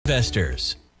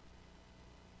investors.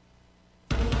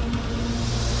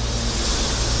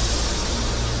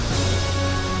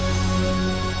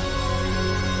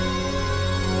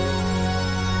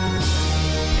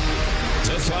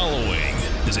 The following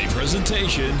is a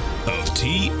presentation of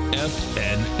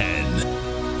TFNN.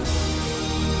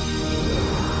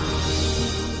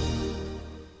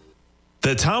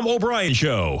 The Tom O'Brien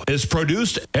Show is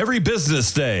produced every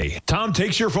business day. Tom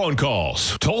takes your phone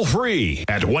calls toll free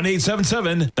at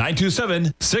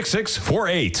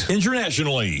 1-877-927-6648.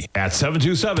 Internationally at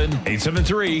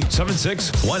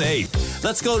 727-873-7618.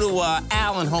 Let's go to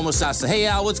Al in Homosassa. Hey,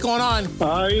 Al, what's going on?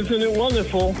 Isn't it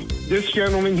wonderful? This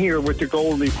gentleman here with the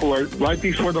gold report, right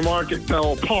before the market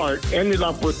fell apart, ended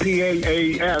up with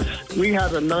PAAS. We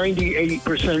had a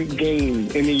 98%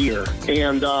 gain in a year.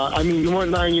 And, I mean, you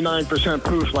weren't 99%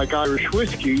 proof like Irish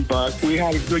whiskey, but we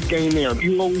had a good gain there.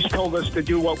 You always told us to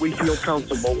do what we feel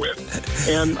comfortable with.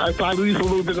 And if I lose a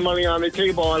little bit of money on the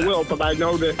table, I will, but I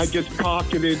know that I just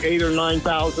pocketed $8,000 or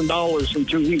 $9,000 in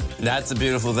 2 weeks. That's a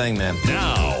beautiful thing, man.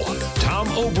 Now, Tom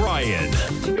O'Brien.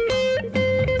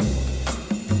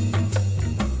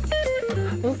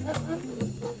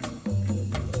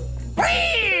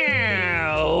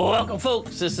 Welcome,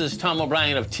 folks. This is Tom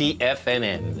O'Brien of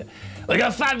TFNN. We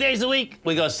go 5 days a week.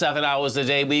 We go 7 hours a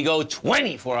day. We go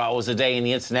 24 hours a day in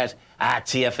the internet at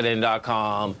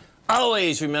TFNN.com.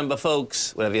 Always remember,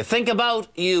 folks, whatever you think about,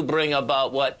 you bring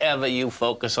about. Whatever you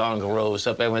focus on grows.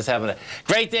 Hope everyone's having a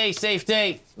great day, safe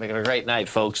day. Make it a great night,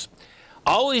 folks.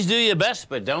 Always do your best,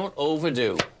 but don't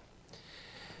overdo.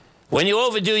 When you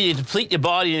overdo, you deplete your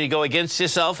body and you go against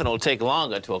yourself, and it'll take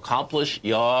longer to accomplish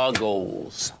your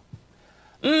goals.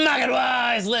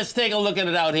 Market-wise, let's take a look at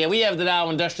it out here. We have the Dow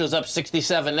Industrials up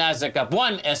 67, NASDAQ up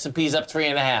 1, S&P's up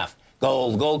 3.5.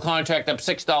 Gold contract up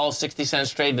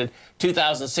 $6.60, traded at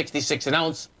 $2,066 an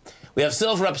ounce. We have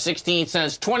silver up 16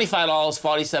 cents,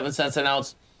 $25.47 an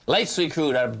ounce. Light sweet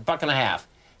crude at $1.50,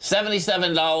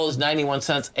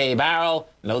 $77.91 a barrel.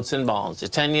 Notes and bonds. The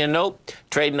 10-year note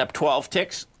trading up 12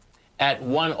 ticks at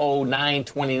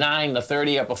 109.29. The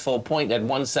 30 up a full point at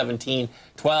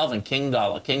 117.12. And King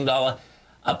Dollar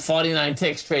up 49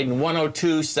 ticks, trading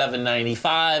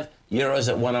 102.795. Euros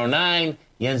at 109.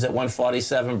 Yen's at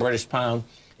 147. British pound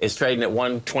is trading at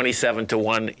 127 to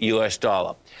 1 US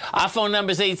dollar. Our phone number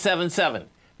is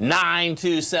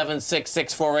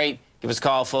 877-927-6648. Give us a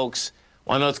call, folks.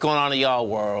 Want to know what's going on in your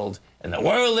world. In the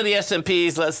world of the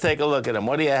S&Ps, let's take a look at them.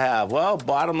 What do you have? Well,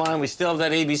 bottom line, we still have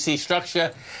that ABC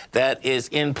structure that is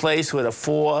in place with a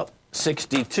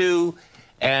 462.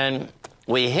 And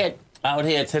we hit out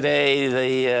here today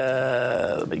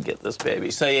the, let me get this baby.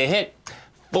 So you hit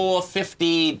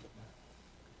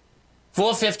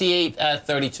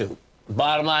 458.32.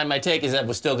 Bottom line, my take is that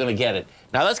we're still going to get it.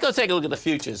 Now let's go take a look at the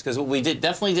futures, because what we did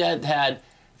definitely had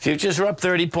futures were up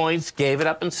 30 points, gave it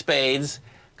up in spades,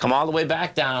 come all the way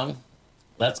back down.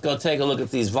 Let's go take a look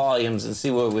at these volumes and see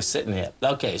where we're sitting here.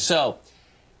 Okay, so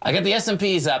I got the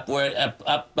S&Ps up. We're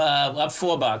up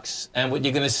 $4, and what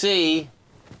you're going to see.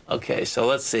 Okay, so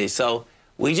let's see. So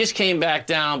we just came back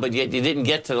down, but yet you didn't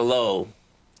get to the low.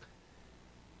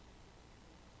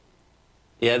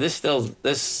 Yeah,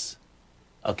 this.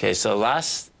 Okay, so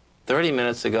last 30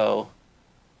 minutes ago,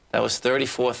 that was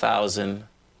 34,000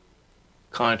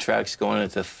 contracts going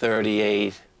into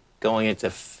 38, going into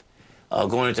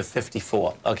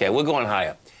 54. Okay, we're going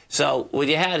higher. So what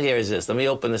you had here is this. Let me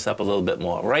open this up a little bit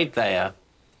more. Right there,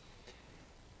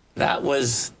 that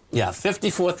was,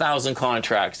 54,000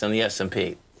 contracts on the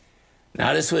S&P.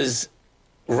 Now, this was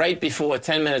right before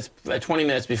 20 minutes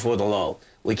before the low.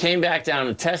 We came back down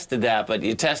and tested that, but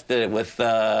you tested it with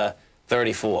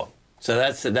 34. So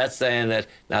that's saying that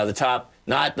now the top,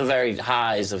 not the very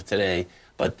highs of today,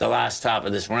 but the last top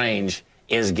of this range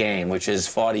is game, which is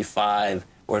 45.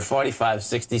 We're at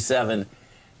 45.67.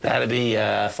 That'd be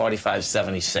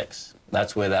 45.76.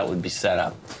 That's where that would be set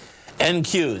up.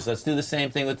 NQs. Let's do the same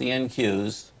thing with the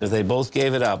NQs, because they both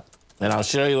gave it up. And I'll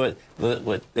show you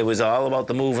what it was all about,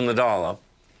 the move in the dollar.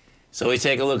 So we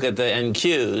take a look at the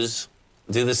NQs,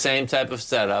 do the same type of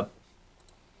setup.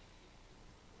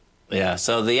 Yeah,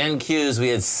 so the NQs, we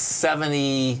had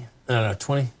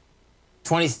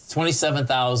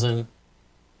 27,000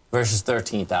 versus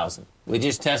 13,000. We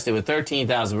just tested with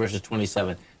 13,000 versus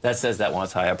 27. That says that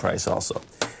wants higher price also.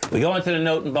 We go into the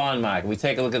note and bond market. We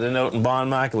take a look at the note and bond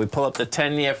market. We pull up the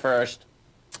 10-year first.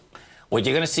 What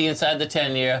you're going to see inside the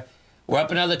 10-year, we're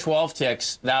up another 12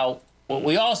 ticks. Now, what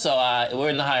we also are, we're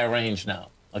in the higher range now.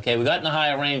 Okay, we got in the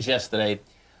higher range yesterday.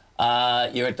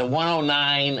 You're at the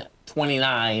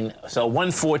 109.29, so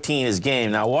 114 is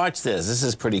game. Now, watch this. This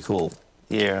is pretty cool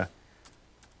here.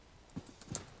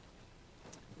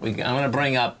 I'm going to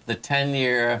bring up the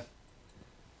 10-year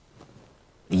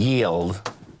yield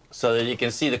so that you can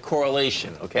see the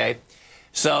correlation, okay?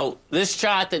 So this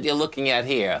chart that you're looking at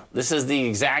here, this is the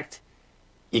exact,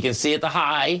 you can see at the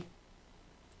high,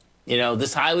 you know,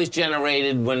 this high was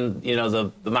generated when, you know,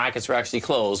 the markets were actually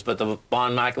closed, but the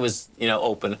bond market was, you know,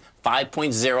 open,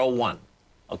 5.01,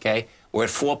 okay? We're at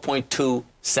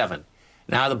 4.27.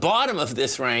 Now, the bottom of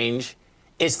this range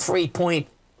is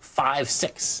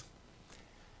 3.56.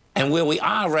 And where we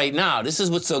are right now, this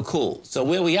is what's so cool. So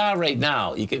where we are right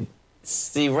now, you can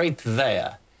see right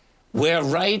there, we're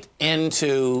right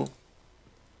into,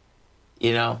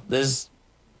 you know,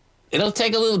 it'll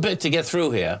take a little bit to get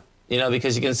through here, you know,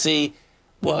 because you can see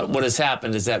what has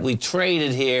happened is that we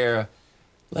traded here,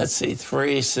 let's see,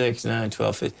 3, 6, 9,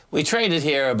 12, 15. We traded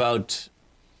here about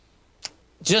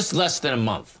just less than a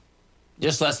month.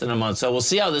 Just less than a month. So we'll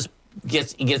see how this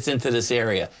gets into this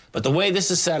area. But the way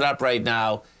this is set up right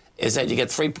now is that you get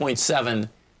 3.7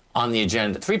 on the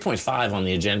agenda, 3.5 on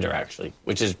the agenda, actually,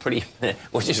 which is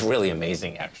really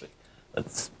amazing, actually.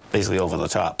 That's basically over the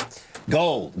top.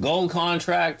 Gold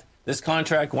contract. This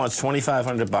contract wants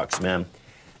 2,500 bucks, man.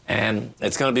 And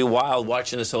it's going to be wild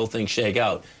watching this whole thing shake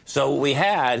out. So what we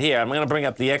had here, I'm going to bring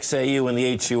up the XAU and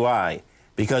the HUI,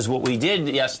 because what we did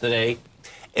yesterday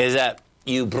is that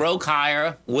you broke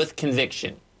higher with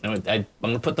conviction. I'm going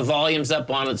to put the volumes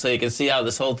up on it so you can see how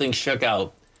this whole thing shook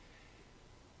out.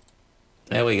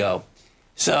 There we go.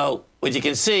 So what you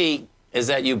can see is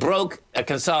that you broke a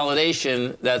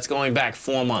consolidation that's going back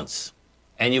 4 months,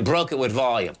 and you broke it with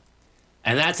volume.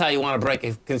 And that's how you want to break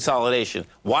a consolidation.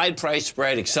 Wide price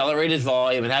spread, accelerated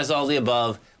volume, it has all the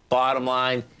above. Bottom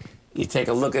line, you take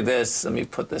a look at this. Let me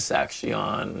put this actually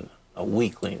on a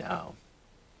weekly now.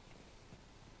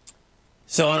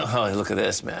 So, oh, look at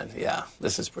this, man. Yeah,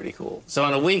 this is pretty cool. So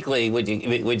on a weekly, what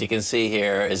you can see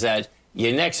here is that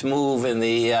your next move in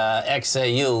the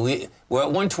XAU, we're at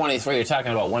 123. You're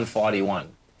talking about 141.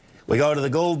 We go to the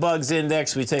Gold Bugs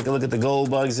Index. We take a look at the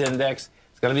Gold Bugs Index.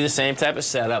 It's going to be the same type of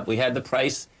setup. We had the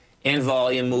price and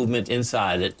volume movement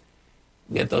inside it.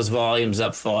 Get those volumes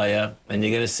up for you, and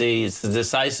you're going to see it's the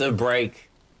decisive break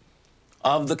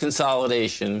of the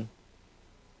consolidation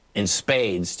in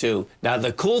spades, too. Now,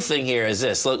 the cool thing here is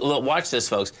this. Look, watch this,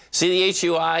 folks. See the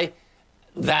HUI?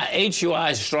 That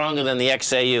HUI is stronger than the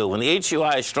XAU. When the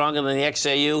HUI is stronger than the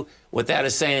XAU, what that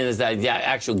is saying is that the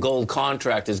actual gold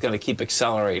contract is going to keep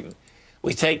accelerating.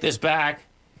 We take this back,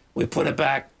 we put it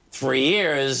back 3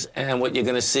 years, and what you're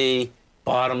going to see,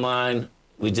 bottom line,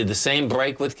 we did the same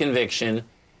break with conviction,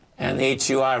 and the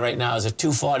HUI right now is at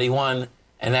 241,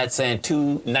 and that's saying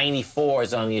 294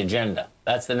 is on the agenda.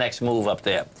 That's the next move up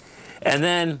there. And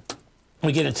then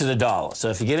we get into the dollar. So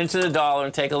if you get into the dollar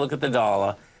and take a look at the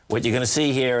dollar, what you're going to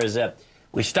see here is that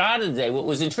we started the day, what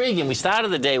was intriguing, we started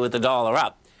the day with the dollar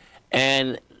up.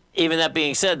 And even that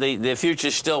being said, the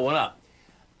futures still went up.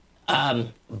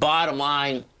 Bottom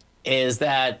line is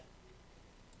that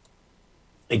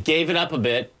it gave it up a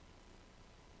bit.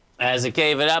 As it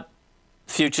gave it up,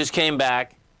 futures came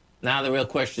back. Now the real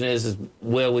question is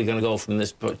where are we going to go from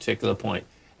this particular point?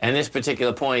 And this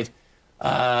particular point,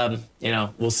 you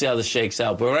know, we'll see how this shakes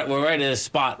out. We're right in a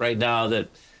spot right now that,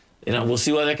 you know, we'll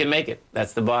see whether they can make it.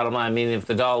 That's the bottom line, meaning if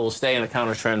the dollar will stay in a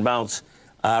counter-trend bounce.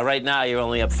 Right now, you're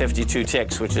only up 52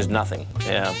 ticks, which is nothing.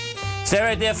 Yeah. Stay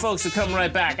right there, folks. We'll come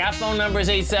right back. Our phone number is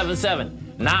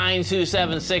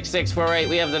 877-927-6648.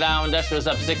 We have the Dow Industrials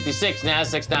up 66,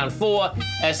 Nasdaq's down 4,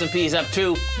 S&P's up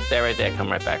 2. Stay right there.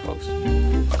 Come right back, folks.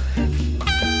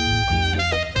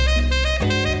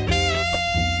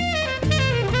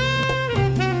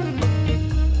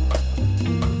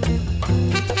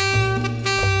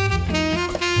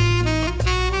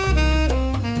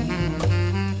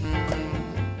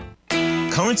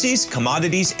 Currencies,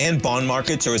 commodities, and bond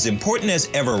markets are as important as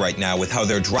ever right now with how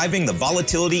they're driving the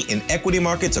volatility in equity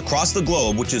markets across the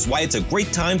globe, which is why it's a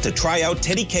great time to try out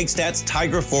Teddy Kegstad's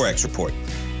Tiger Forex Report.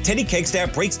 Teddy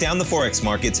Kegstad breaks down the Forex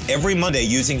markets every Monday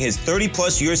using his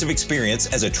 30-plus years of experience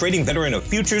as a trading veteran of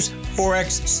futures,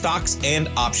 Forex, stocks, and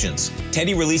options.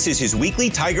 Teddy releases his weekly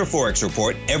Tiger Forex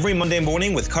Report every Monday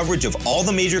morning with coverage of all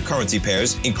the major currency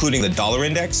pairs, including the dollar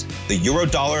index, the euro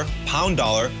dollar, pound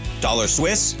dollar, dollar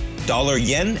Swiss, dollar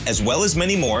yen, as well as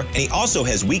many more, and he also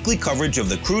has weekly coverage of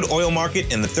the crude oil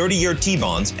market and the 30-year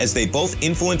T-bonds, as they both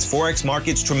influence Forex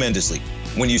markets tremendously.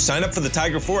 When you sign up for the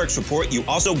Tiger Forex Report, you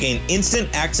also gain instant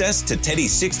access to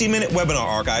Teddy's 60-minute webinar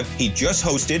archive he just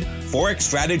hosted, Forex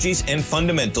Strategies and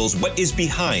Fundamentals, What is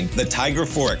Behind the Tiger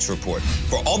Forex Report.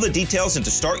 For all the details and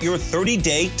to start your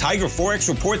 30-day Tiger Forex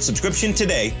Report subscription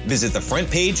today, visit the front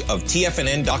page of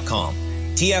TFNN.com.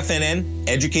 TFNN,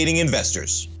 educating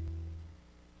investors.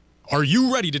 Are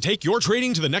you ready to take your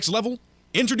trading to the next level?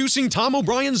 Introducing Tom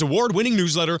O'Brien's award-winning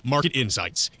newsletter, Market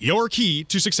Insights, your key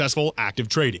to successful active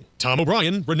trading. Tom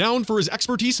O'Brien, renowned for his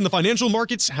expertise in the financial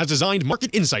markets, has designed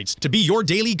Market Insights to be your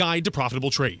daily guide to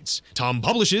profitable trades. Tom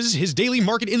publishes his daily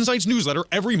Market Insights newsletter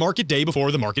every market day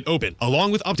before the market open,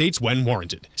 along with updates when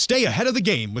warranted. Stay ahead of the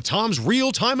game with Tom's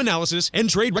real-time analysis and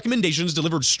trade recommendations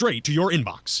delivered straight to your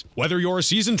inbox. Whether you're a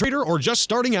seasoned trader or just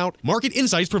starting out, Market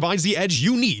Insights provides the edge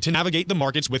you need to navigate the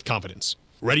markets with confidence.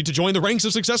 Ready to join the ranks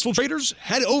of successful traders?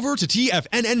 Head over to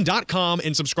TFNN.com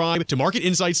and subscribe to Market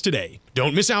Insights today.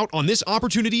 Don't miss out on this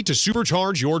opportunity to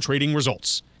supercharge your trading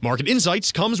results. Market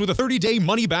Insights comes with a 30-day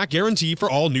money-back guarantee for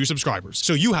all new subscribers,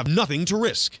 so you have nothing to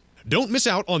risk. Don't miss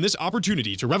out on this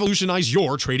opportunity to revolutionize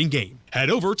your trading game.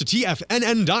 Head over to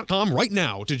TFNN.com right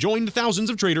now to join the thousands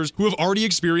of traders who have already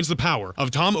experienced the power of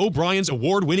Tom O'Brien's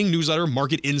award-winning newsletter,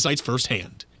 Market Insights,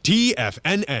 firsthand.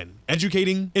 TFNN,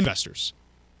 educating investors.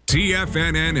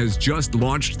 TFNN has just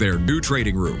launched their new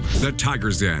trading room, the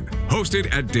Tiger's Den. Hosted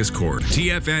at Discord,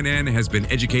 TFNN has been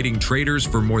educating traders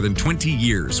for more than 20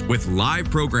 years with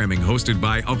live programming hosted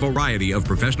by a variety of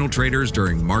professional traders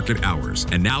during market hours.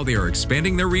 And now they are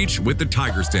expanding their reach with the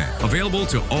Tiger's Den, available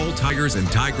to all tigers and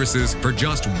tigresses for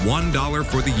just $1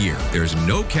 for the year. There's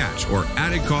no catch or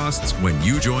added costs when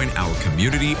you join our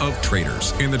community of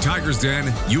traders. In the Tiger's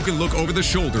Den, you can look over the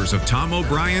shoulders of Tom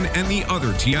O'Brien and the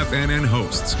other TFNN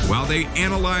hosts while they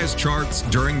analyze charts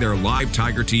during their live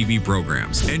Tiger TV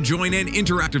programs, and join an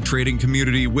interactive trading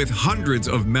community with hundreds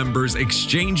of members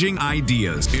exchanging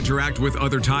ideas. Interact with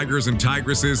other tigers and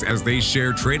tigresses as they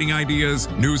share trading ideas,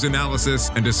 news analysis,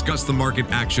 and discuss the market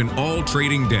action all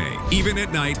trading day, even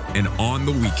at night and on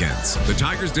the weekends. The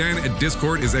Tiger's Den at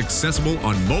Discord is accessible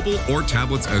on mobile or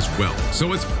tablets as well,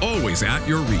 so it's always at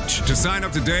your reach. To sign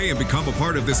up today and become a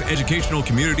part of this educational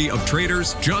community of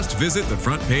traders, just visit the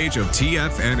front page of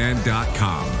TFNN.com.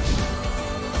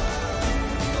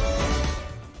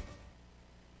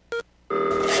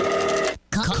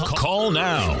 Call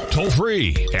now, toll free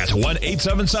at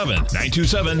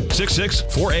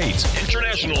 1-877-927-6648.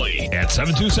 Internationally at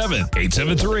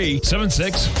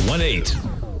 727-873-7618.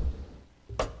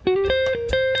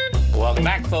 Welcome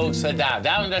back, folks.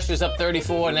 Dow Industrials up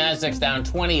 34, Nasdaq's down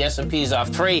 20, S&P's off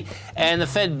 3, and the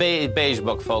Fed Beige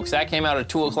Book, folks. That came out at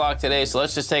 2 o'clock today, so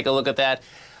let's just take a look at that.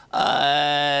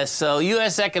 So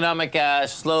U.S. economic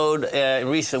slowed in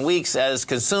recent weeks as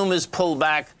consumers pulled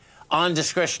back on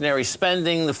discretionary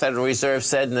spending, the Federal Reserve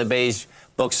said in the Beige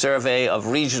Book survey of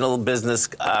regional business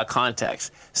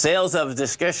context. Sales of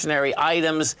discretionary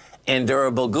items and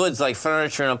durable goods like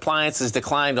furniture and appliances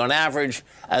declined on average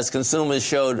as consumers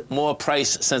showed more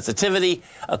price sensitivity,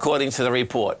 according to the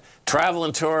report. Travel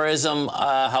and tourism,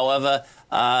 however,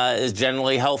 is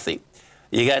generally healthy.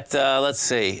 You got, let's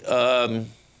see,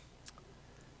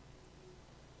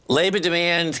 labor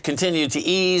demand continued to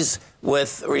ease,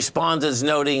 with respondents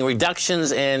noting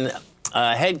reductions in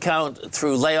headcount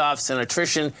through layoffs and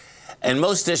attrition, and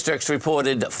most districts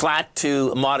reported flat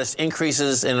to modest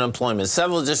increases in employment.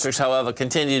 Several districts, however,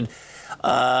 continued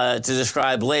to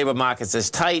describe labor markets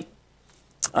as tight.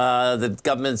 The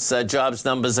government's jobs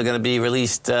numbers are going to be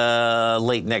released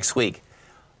late next week.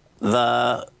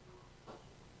 The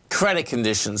credit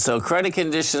conditions. So credit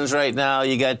conditions right now,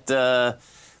 you got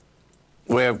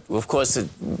where, of course,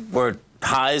 we're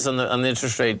highs on the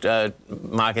interest rate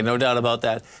market, no doubt about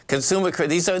that. Consumer credit,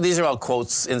 these are all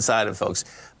quotes inside of folks.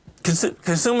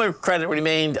 Consumer credit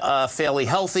remained fairly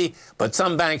healthy, but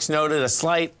some banks noted a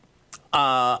slight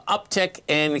uptick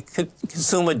in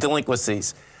consumer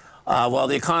delinquencies. While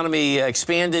the economy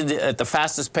expanded at the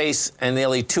fastest pace in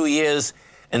nearly 2 years,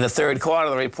 in the third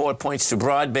quarter, the report points to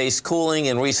broad-based cooling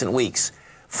in recent weeks.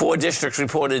 4 districts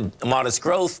reported modest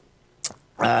growth,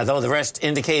 though the rest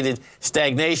indicated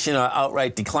stagnation or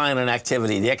outright decline in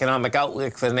activity. The economic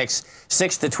outlook for the next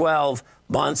 6 to 12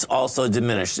 months also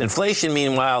diminished. Inflation,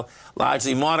 meanwhile,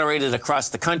 largely moderated across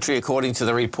the country, according to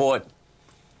the report.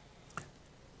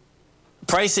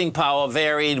 Pricing power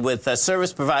varied, with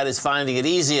service providers finding it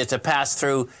easier to pass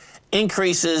through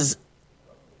increases.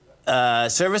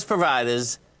 Service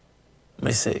providers, let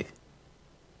me see.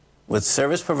 With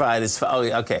service providers,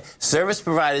 service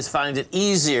providers find it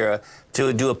easier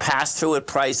to do a pass-through at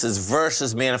prices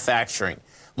versus manufacturing.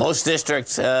 Most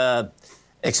districts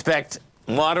expect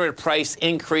moderate price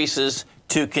increases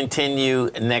to continue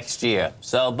next year.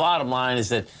 So bottom line is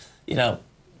that, you know,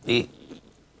 you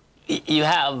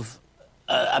have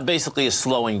basically a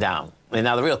slowing down. And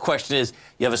now the real question is,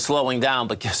 you have a slowing down,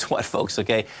 but guess what, folks,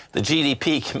 okay? The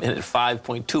GDP came in at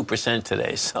 5.2%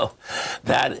 today. So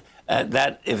that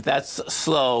if that's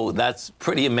slow, that's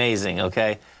pretty amazing,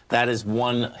 okay? That is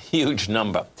one huge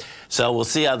number. So we'll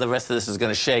see how the rest of this is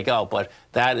going to shake out. But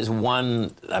that is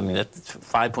one, I mean, that's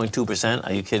 5.2%.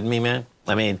 Are you kidding me, man?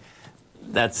 I mean,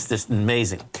 that's just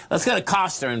amazing. Let's go to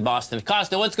Costa in Boston.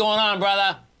 Costa, what's going on,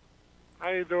 brother? How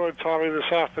you doing, Tommy, this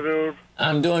afternoon?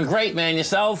 I'm doing great, man.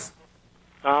 Yourself?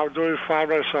 I'm doing fine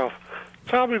myself.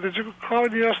 Tommy, did you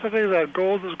comment yesterday that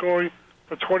gold is going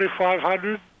for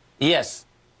 $2,500? Yes.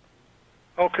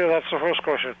 Okay, that's the first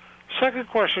question. Second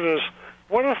question is,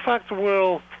 what effect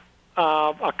will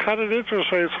a cut in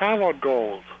interest rates have on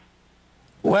gold?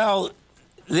 Well,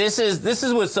 this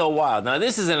is what's so wild. Now,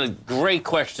 this is a great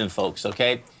question, folks,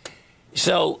 okay?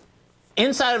 So,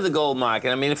 inside of the gold market,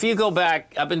 I mean, if you go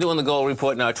back, I've been doing the gold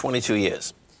report now 22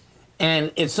 years.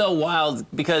 And it's so wild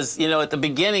because, you know, at the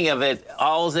beginning of it,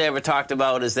 all they ever talked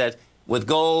about is that with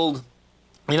gold,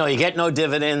 you know, you get no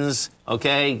dividends,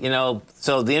 okay? You know,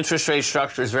 so the interest rate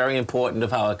structure is very important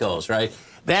of how it goes, right?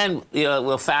 Then, you know,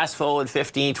 we'll fast forward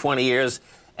 15, 20 years,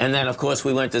 and then, of course,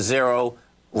 we went to zero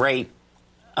rate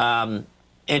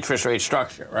interest rate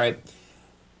structure, right?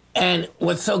 And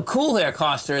what's so cool here,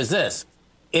 Costa, is this.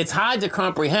 It's hard to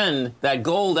comprehend that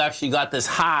gold actually got this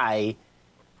high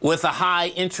with a high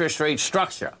interest rate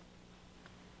structure.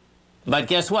 But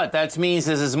guess what? That means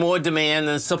there's more demand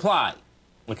than supply,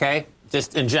 okay?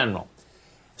 Just in general.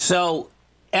 So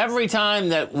every time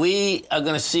that we are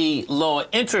going to see lower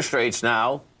interest rates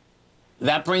now,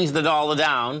 that brings the dollar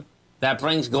down. That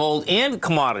brings gold and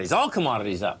commodities, all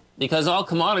commodities up, because all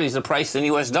commodities are priced in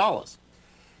U.S. dollars.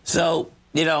 So,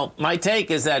 you know, my take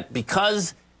is that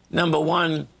because, number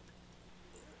one,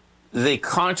 the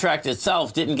contract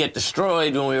itself didn't get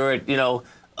destroyed when we were at, you know,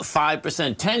 a 5%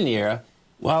 10-year,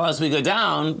 well, as we go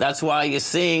down, that's why you're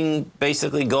seeing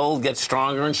basically gold get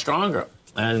stronger and stronger.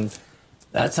 And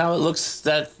that's how it looks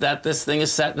that this thing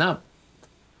is setting up.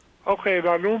 Okay,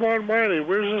 now Newmont Mining,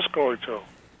 where's this going to?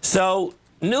 So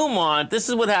Newmont, this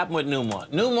is what happened with Newmont.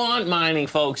 Newmont Mining,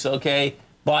 folks, okay,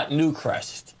 bought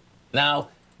Newcrest. Now,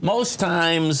 most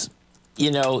times,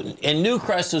 you know, and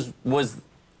Newcrest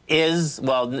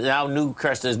well, now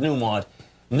Newcrest is Newmont.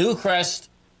 Newcrest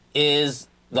is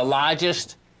the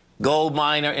largest gold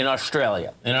miner in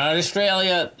Australia. And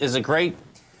Australia is a great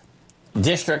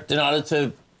district in order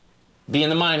to be in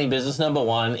the mining business, number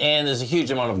one, and there's a huge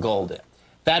amount of gold there.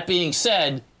 That being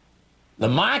said, the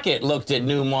market looked at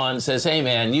Newmont and says, hey,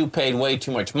 man, you paid way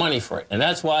too much money for it. And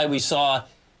that's why we saw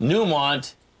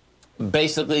Newmont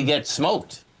basically get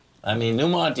smoked. I mean,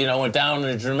 Newmont, you know, went down in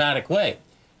a dramatic way.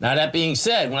 Now, that being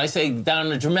said, when I say down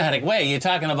in a dramatic way, you're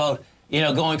talking about, you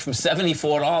know, going from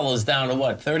 $74 down to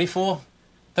what, 34?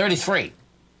 33.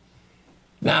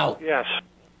 Now, yes,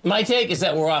 my take is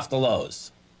that we're off the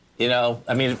lows. You know,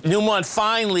 I mean, Newmont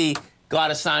finally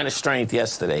got a sign of strength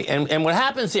yesterday. And what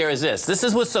happens here is this. This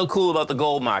is what's so cool about the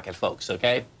gold market, folks,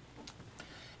 okay?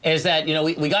 Is that, you know,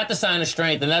 we got the sign of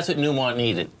strength, and that's what Newmont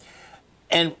needed.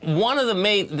 And one of the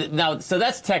main, now, so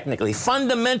that's technically.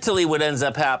 Fundamentally, what ends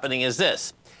up happening is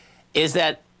this, is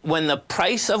that when the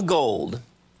price of gold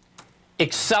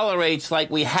accelerates like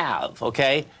we have,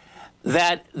 okay,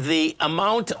 that the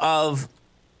amount of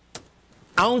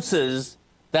ounces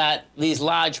that these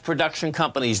large production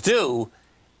companies do,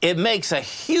 it makes a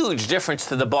huge difference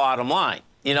to the bottom line.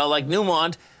 You know, like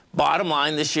Newmont, bottom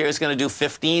line this year is going to do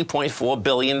 $15.4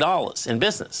 billion in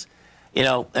business. You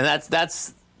know, and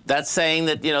that's saying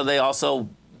that, you know, they also,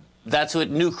 that's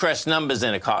what Newcrest numbers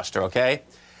in it cost her, okay?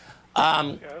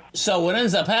 So what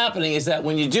ends up happening is that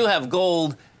when you do have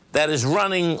gold that is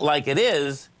running like it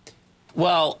is,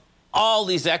 well, all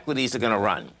these equities are going to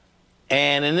run.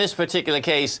 And in this particular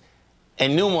case,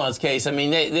 in Newmont's case, I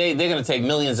mean, they're going to take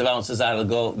millions of ounces out of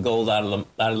the gold out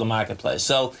of the marketplace.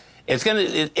 So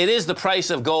it is the price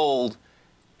of gold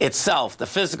itself, the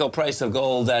physical price of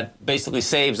gold, that basically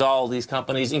saves all these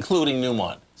companies, including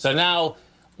Newmont. So now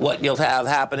what you'll have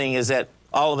happening is that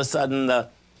all of a sudden the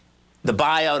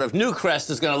buyout of Newcrest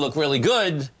is going to look really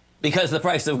good because the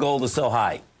price of gold is so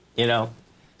high, you know.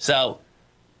 So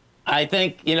I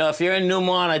think, you know, if you're in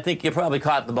Newmont, I think you probably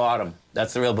caught the bottom.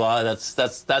 That's the real bottom.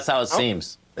 That's how it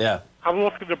seems. Yeah. I'm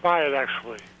looking to buy it,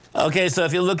 actually. Okay, so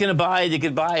if you're looking to buy it, you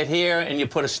could buy it here, and you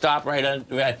put a stop right on.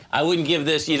 Right. I wouldn't give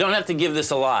this. You don't have to give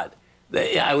this a lot.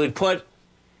 I'd put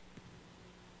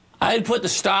the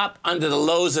stop under the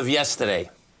lows of yesterday.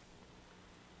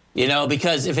 You know,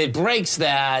 because if it breaks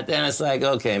that, then it's like,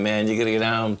 okay, man, you're gonna get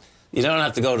down. You don't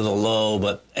have to go to the low,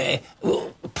 but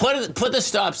put the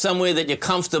stop somewhere that you're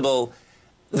comfortable,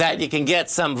 that you can get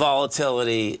some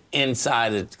volatility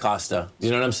inside it, Costa. Do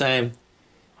you know what I'm saying?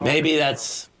 Maybe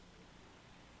that's...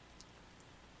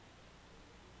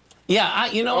 Yeah,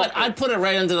 you know what? I'd put it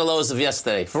right under the lows of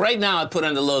yesterday. For right now, I'd put it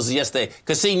under the lows of yesterday.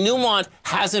 Because, see, Newmont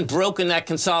hasn't broken that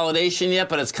consolidation yet,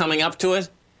 but it's coming up to it.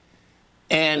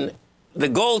 And the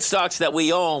gold stocks that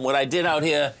we own, what I did out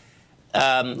here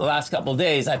the last couple of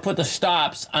days, I put the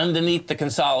stops underneath the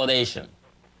consolidation.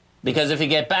 Because if you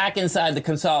get back inside the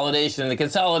consolidation in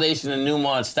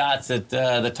Newmont starts at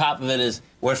the top of it is,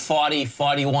 we're at 40,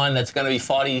 41. That's going to be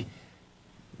 40,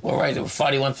 we're right at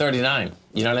 41.39.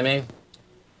 You know what I mean?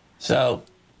 So,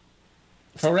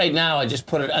 for right now, I just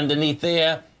put it underneath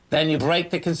there. Then you break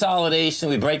the consolidation.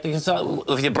 If you break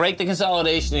the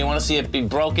consolidation, you want to see it be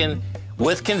broken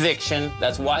with conviction.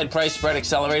 That's wide price spread,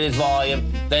 accelerated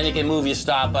volume. Then you can move your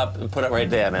stop up and put it right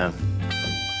there, man.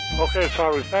 Okay,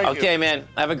 sorry. Thank you. Okay, man.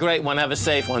 Have a great one. Have a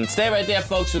safe one. Stay right there,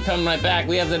 folks. We're coming right back.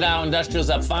 We have the Dow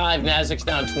Industrials up 5, Nasdaq's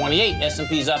down 28,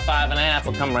 S&P's up 5.5.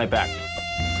 We're coming right back.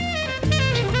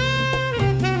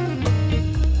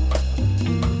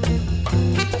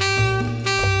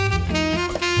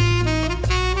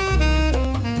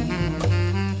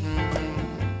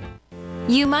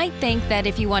 You might think that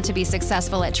if you want to be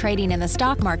successful at trading in the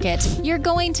stock market, you're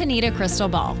going to need a crystal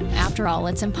ball. After all,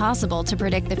 it's impossible to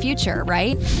predict the future,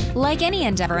 right? Like any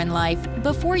endeavor in life,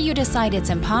 before you decide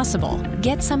it's impossible,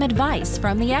 get some advice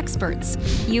from the experts.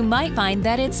 You might find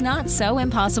that it's not so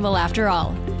impossible after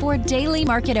all. For daily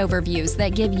market overviews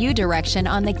that give you direction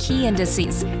on the key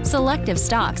indices, selective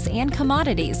stocks, and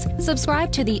commodities,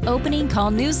 subscribe to the Opening Call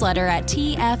newsletter at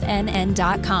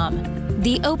TFNN.com.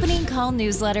 The Opening Call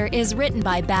newsletter is written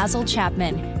by Basil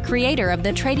Chapman, creator of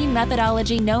the trading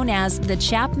methodology known as the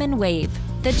Chapman Wave.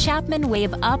 The Chapman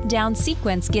Wave up-down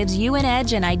sequence gives you an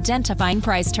edge in identifying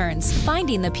price turns,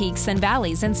 finding the peaks and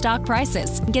valleys in stock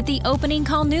prices. Get the Opening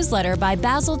Call newsletter by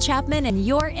Basil Chapman in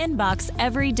your inbox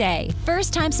every day.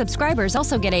 First-time subscribers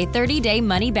also get a 30-day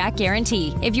money-back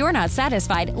guarantee. If you're not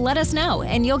satisfied, let us know,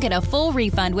 and you'll get a full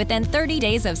refund within 30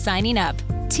 days of signing up.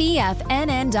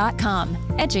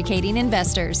 TFNN.com, educating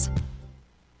investors.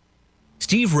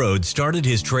 Steve Rhodes started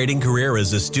his trading career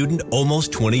as a student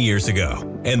almost 20 years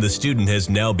ago, and the student has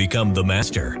now become the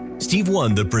master. Steve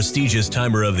won the prestigious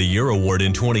Timer of the Year award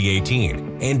in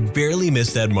 2018 and barely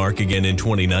missed that mark again in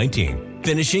 2019,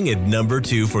 finishing at number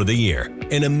 2 for the year.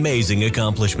 An amazing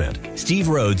accomplishment. Steve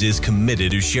Rhodes is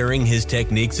committed to sharing his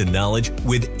techniques and knowledge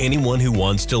with anyone who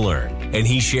wants to learn, and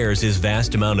he shares his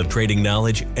vast amount of trading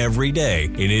knowledge every day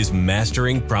in his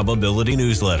Mastering Probability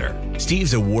newsletter.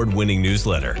 Steve's award-winning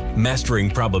newsletter, Mastering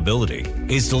Probability,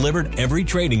 is delivered every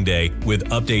trading day with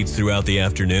updates throughout the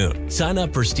afternoon. Sign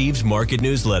up for Steve's market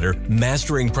newsletter,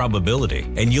 Mastering Probability,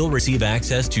 and you'll receive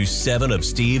access to 7 of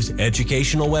Steve's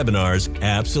educational webinars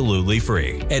absolutely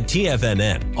free. At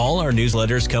TFNN, all our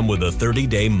newsletters come with a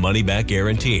 30-day money-back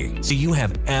guarantee, so you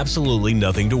have absolutely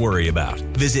nothing to worry about.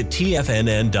 Visit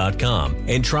TFNN.com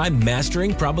and try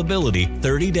Mastering Probability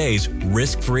 30 days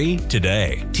risk-free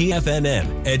today.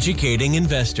 TFNN, educating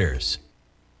investors.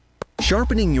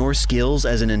 Sharpening your skills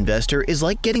as an investor is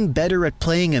like getting better at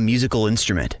playing a musical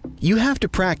instrument. You have to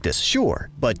practice, sure,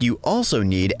 but you also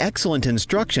need excellent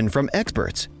instruction from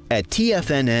experts. At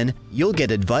TFNN, you'll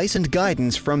get advice and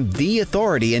guidance from the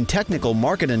authority in technical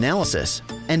market analysis.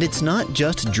 And it's not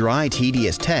just dry,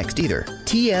 tedious text either.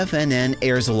 TFNN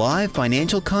airs live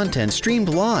financial content streamed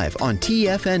live on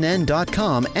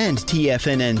TFNN.com and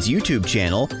TFNN's YouTube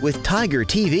channel with Tiger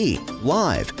TV,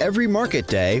 live every market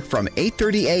day from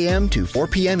 8:30 a.m. to 4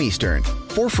 p.m. Eastern.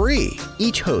 For free.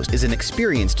 Each host is an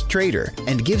experienced trader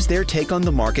and gives their take on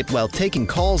the market while taking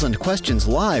calls and questions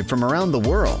live from around the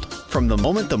world. From the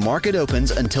moment the market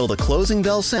opens until the closing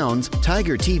bell sounds,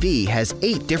 Tiger TV has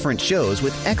 8 different shows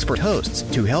with expert hosts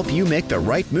to help you make the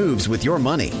right moves with your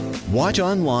money. Watch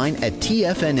online at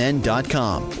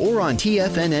TFNN.com or on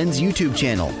TFNN's YouTube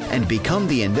channel and become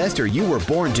the investor you were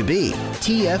born to be.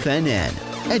 TFNN,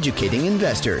 educating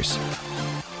investors.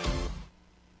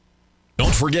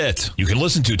 Don't forget, you can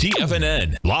listen to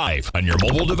TFNN live on your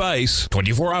mobile device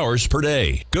 24 hours per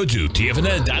day. Go to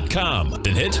TFNN.com,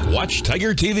 then hit Watch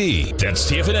Tiger TV.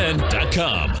 That's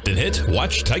TFNN.com, then hit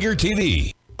Watch Tiger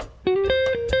TV.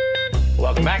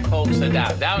 Welcome back, folks. The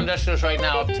Dow Industrials right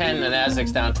now up 10, the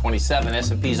Nasdaq's down 27,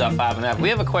 S&P's up 5.5. We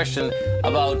have a question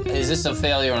about, is this a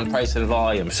failure on price and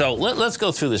volume? So let's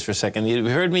go through this for a second. You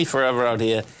heard me forever out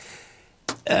here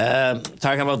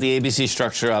talking about the ABC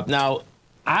structure up. Now,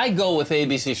 I go with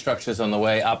ABC structures on the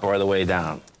way up or the way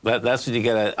down. That's what you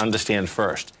got to understand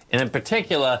first. And in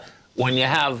particular, when you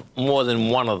have more than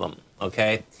one of them,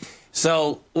 okay?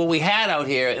 So what we had out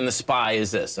here in the SPY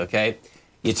is this, okay?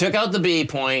 You took out the B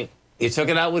point, you took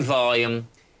it out with volume,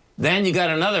 then you got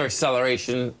another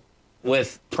acceleration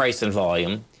with price and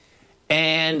volume,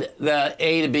 And the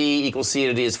A to B equals C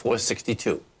to D is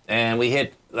 462. And we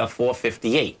hit the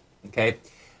 458, okay?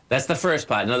 That's the first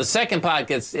part. Now, the second part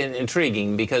gets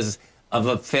intriguing because of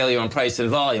a failure on price and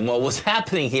volume. Well, what's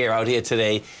happening out here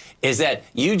today is that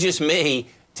you just may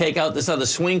take out this other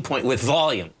swing point with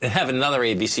volume and have another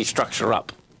ABC structure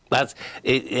up. That's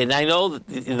it, and I know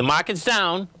that the market's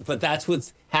down, but that's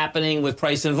what's happening with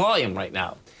price and volume right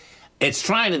now. It's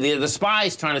trying to, the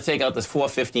SPY's trying to take out this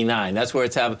 459. That's where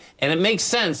it's having, and it makes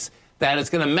sense that it's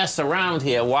going to mess around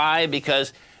here. Why?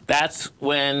 Because that's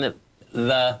when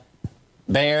the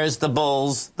bears, the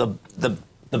bulls, the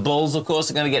bulls, of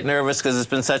course, are going to get nervous because it's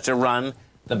been such a run.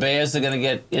 The bears are going to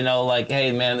get, you know, like,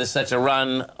 hey, man, there's such a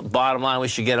run. Bottom line, we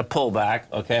should get a pullback,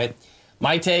 okay?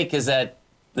 My take is that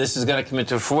this is going to come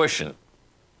into fruition.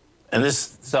 And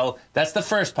this, so that's the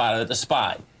first part of it, the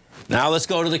SPY. Now let's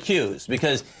go to the Qs,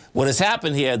 because what has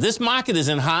happened here, this market is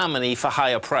in harmony for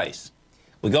higher price.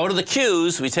 We go to the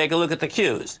Qs, we take a look at the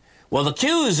Qs. Well, the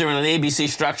Qs are in an ABC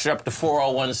structure up to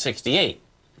 401.68.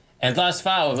 And thus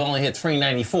far, we've only hit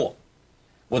 394.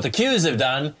 What the Qs have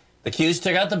done, the Qs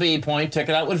took out the B point, took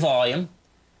it out with volume,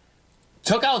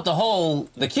 took out the whole,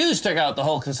 the Qs took out the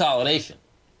whole consolidation,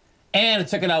 and it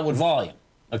took it out with volume.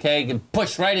 Okay, you can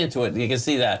push right into it. You can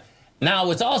see that. Now,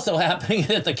 what's also happening is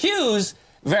that the Qs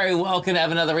very well could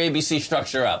have another ABC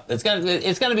structure up. It's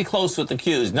gonna be close with the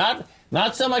Qs.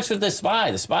 Not so much with the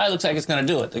SPY. The SPY looks like it's gonna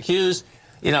do it. The Qs,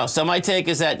 you know, so my take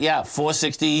is that, yeah,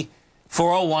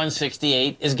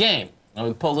 401.68 is game. Now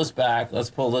we pull this back. Let's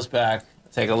pull this back.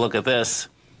 Take a look at this.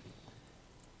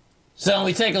 So when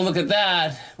we take a look at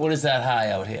that, what is that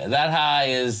high out here? That high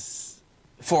is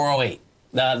 408.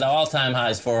 The all-time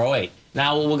high is 408.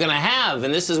 Now what we're going to have,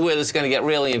 and this is where this is going to get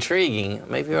really intriguing.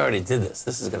 Maybe we already did this.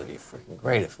 This is going to be freaking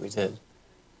great if we did.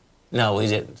 No, we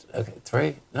didn't. Okay,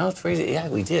 3? No, 3. Yeah,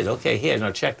 we did. Okay, here.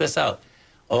 Now check this out.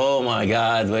 Oh, my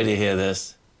God. Wait till you hear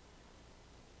this.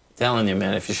 I'm telling you,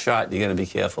 man, if you're short, you got to be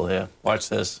careful here. Watch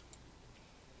this.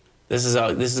 This is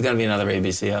going to be another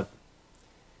ABC up.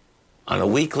 On a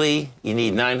weekly, you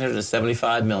need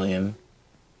 975 million,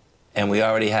 and we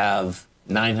already have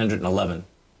 911.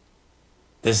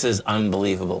 This is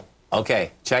unbelievable.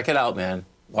 Okay, check it out, man.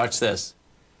 Watch this.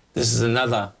 This is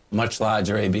another much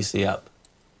larger ABC up.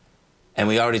 And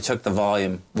we already took the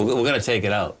volume. We're going to take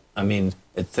it out. I mean,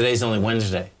 today's only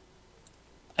Wednesday.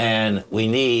 And we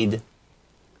need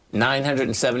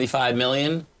 975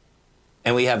 million,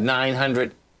 and we have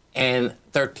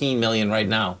 913 million right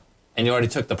now. And you already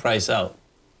took the price out.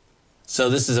 So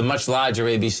this is a much larger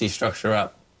ABC structure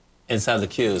up inside the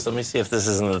Qs. Let me see if this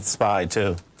is in the SPY,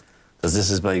 too. Because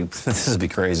this is be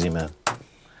crazy, man.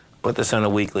 Put this on a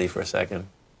weekly for a second.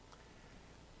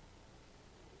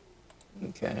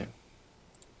 Okay.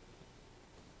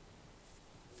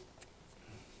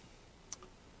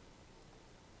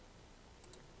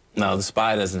 No, the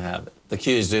SPY doesn't have it. The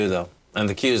Qs do, though. And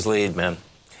the Qs lead, man.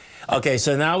 Okay,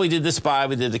 so now we did the SPY,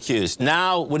 we did the Qs.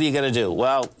 Now, what are you going to do?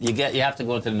 Well, you have to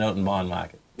go into the note and bond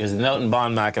market, because the note and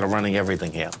bond market are running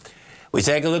everything here. We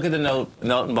take a look at the note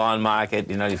and bond market.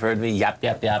 You know, you've heard me, yap,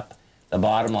 yap, yap. The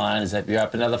bottom line is that you're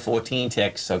up another 14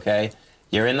 ticks, okay?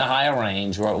 You're in the higher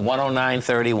range. We're at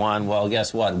 109.31. Well,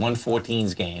 guess what?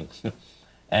 114's game.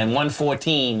 And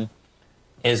 114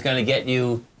 is going to get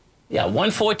you,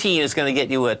 114 is going to get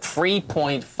you a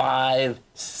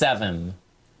 3.57.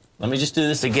 Let me just do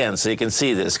this again so you can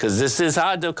see this, because this is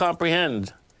hard to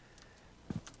comprehend.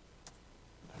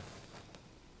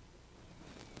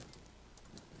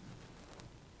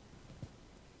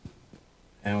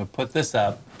 And we'll put this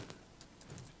up.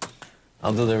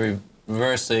 I'll do the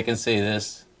reverse so you can see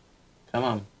this. Come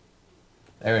on.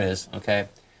 There it is, okay.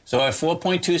 So we're at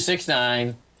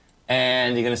 4.269,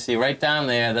 and you're going to see right down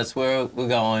there, that's where we're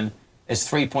going, it's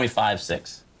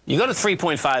 3.56. You go to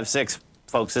 3.56,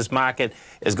 folks, this market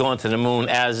is going to the moon,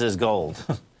 as is gold.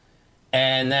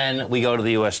 And then we go to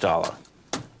the U.S. dollar.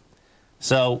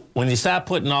 So when you start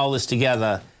putting all this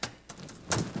together,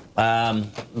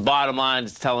 bottom line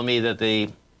is telling me that the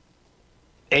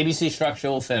ABC structure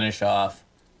will finish off.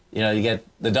 You know, you get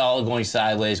the dollar going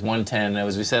sideways, 110,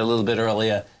 as we said a little bit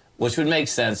earlier, which would make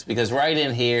sense because right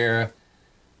in here,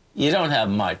 you don't have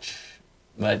much,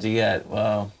 but you get,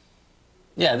 well,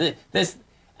 yeah, this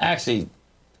actually,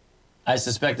 I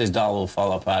suspect this dollar will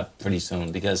fall apart pretty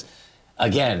soon because,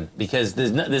 again, because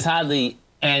there's hardly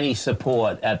any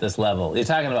support at this level. You're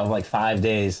talking about like 5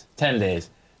 days, 10 days.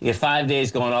 You get 5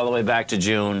 days going all the way back to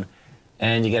June,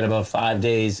 and you get about 5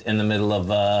 days in the middle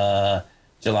of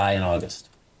July and August.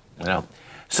 You know,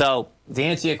 so to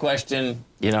answer your question,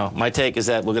 you know, my take is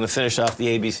that we're going to finish off the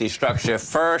ABC structure.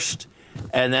 First,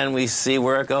 and then we see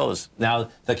where it goes. Now,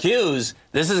 the Qs,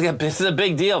 this is a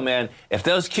big deal, man. If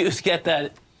those Qs get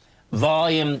that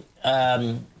volume,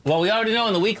 well, we already know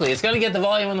in the weekly. It's going to get the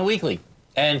volume in the weekly.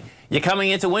 And you're coming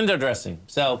into window dressing.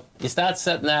 So you start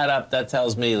setting that up. That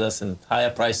tells me, listen, higher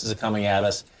prices are coming at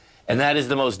us. And that is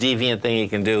the most deviant thing you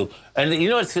can do. And you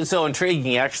know what's so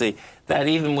intriguing, actually, that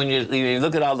even when you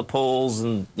look at all the polls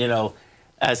and, you know,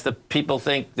 as the people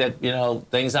think that, you know,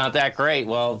 things aren't that great.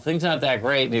 Well, things aren't that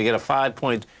great, and you get a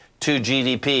 5.2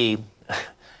 GDP.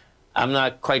 I'm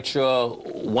not quite sure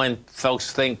when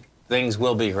folks think things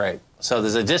will be great. So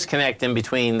there's a disconnect in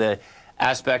between the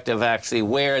aspect of actually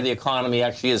where the economy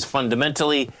actually is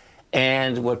fundamentally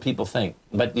and what people think.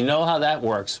 But you know how that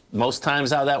works. Most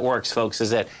times how that works, folks,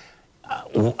 is that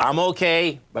I'm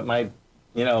okay, but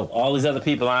all these other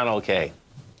people aren't okay.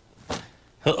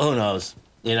 Who knows?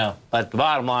 You know, but the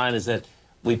bottom line is that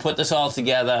we put this all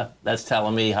together. That's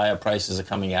telling me higher prices are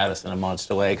coming at us in a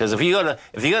monster way. Because if you go to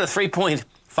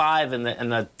 3.5 and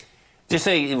the just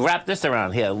say wrap this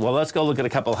around here. Well, let's go look at a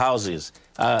couple houses,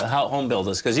 home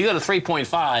builders. Because you go to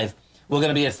 3.5, we're going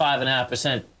to be at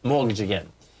 5.5% mortgage again.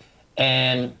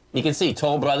 And you can see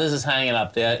Toll Brothers is hanging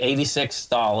up there,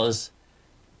 $86.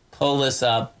 Pull this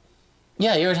up.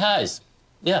 Yeah, you're at highs.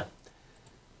 Yeah.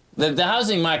 The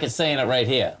housing market's saying it right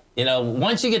here. You know,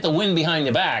 once you get the wind behind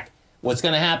your back, what's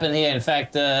going to happen here, in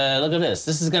fact, look at this.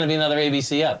 This is going to be another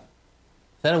ABC up.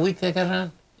 Is that a week they got it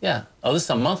on? Yeah. Oh, this is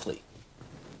a monthly.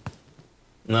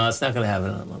 No, it's not going to have it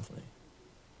on a monthly.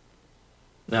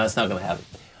 No, it's not going to have it.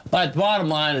 But bottom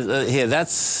line is, here,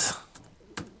 that's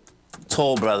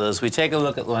Toll Brothers. We take a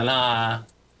look at Lennar.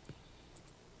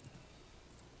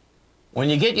 When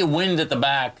you get your wind at the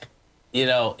back, you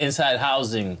know, inside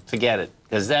housing, forget it.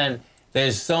 Because then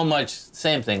there's so much,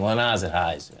 same thing, Lennar's at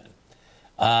highs,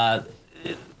 man.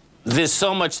 There's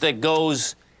so much that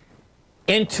goes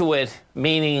into it,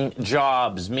 meaning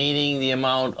jobs, meaning the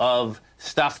amount of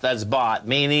stuff that's bought,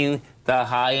 meaning the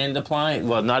high-end appliance,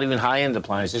 well, not even high-end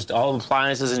appliances, just all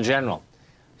appliances in general.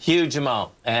 Huge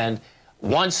amount. And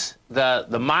once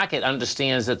the market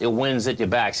understands that the wind's at your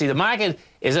back. See, the market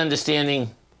is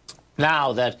understanding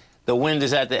now that the wind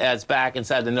is at its back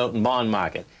inside the note and bond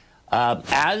market.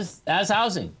 As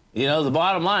housing, you know, the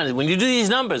bottom line is when you do these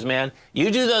numbers, man, you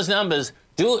do those numbers,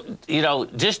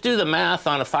 just do the math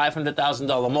on a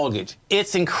 $500,000 mortgage.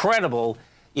 It's incredible,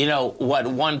 you know, what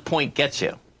 1 point gets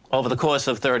you over the course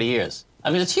of 30 years.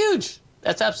 I mean, it's huge.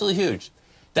 That's absolutely huge.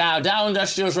 Dow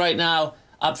Industrials right now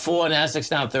up 4, Nasdaq's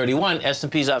down 31,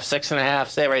 S&P's up 6.5.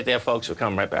 Stay right there, folks. We'll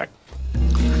come right back.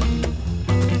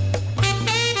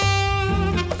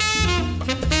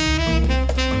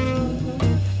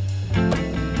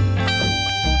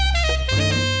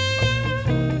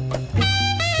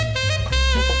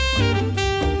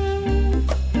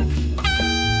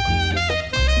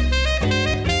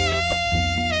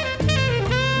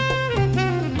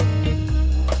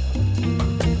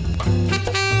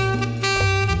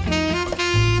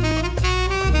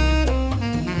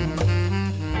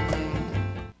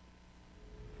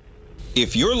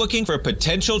 If you're looking for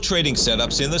potential trading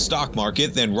setups in the stock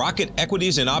market, then Rocket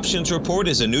Equities and Options Report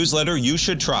is a newsletter you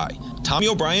should try. Tommy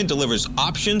O'Brien delivers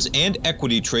options and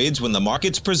equity trades when the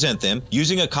markets present them,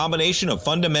 using a combination of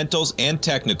fundamentals and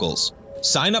technicals.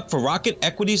 Sign up for Rocket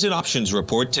Equities and Options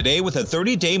Report today with a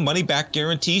 30-day money-back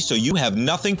guarantee, so you have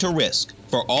nothing to risk.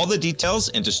 For all the details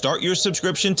and to start your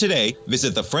subscription today,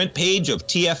 visit the front page of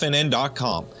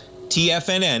TFNN.com.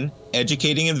 TFNN,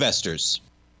 educating investors.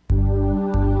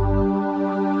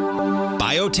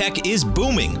 Biotech is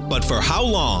booming, but for how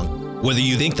long? Whether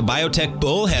you think the biotech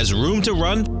bull has room to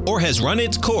run or has run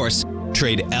its course,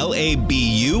 trade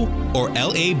LABU or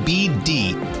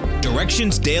LABD.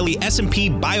 Direction's daily S&P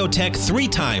Biotech 3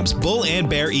 times bull and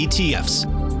bear ETFs.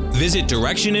 Visit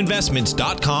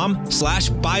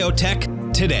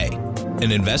directioninvestments.com/biotech today.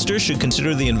 An investor should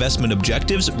consider the investment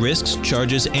objectives, risks,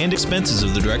 charges, and expenses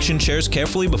of the Direction shares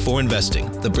carefully before investing.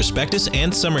 The prospectus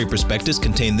and summary prospectus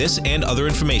contain this and other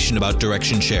information about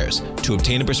Direction shares. To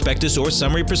obtain a prospectus or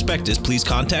summary prospectus, please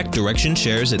contact Direction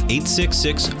shares at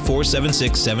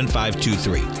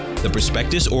 866-476-7523. The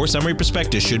prospectus or summary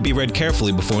prospectus should be read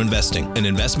carefully before investing. An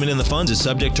investment in the funds is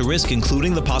subject to risk,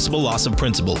 including the possible loss of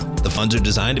principal. The funds are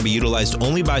designed to be utilized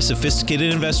only by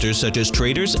sophisticated investors such as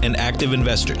traders and active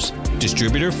investors.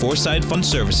 Distributor Foreside Fund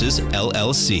Services,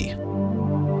 LLC.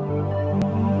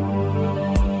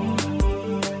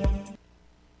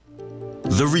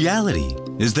 The reality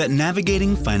is that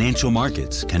navigating financial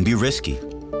markets can be risky.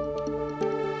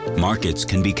 Markets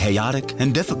can be chaotic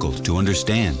and difficult to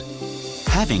understand.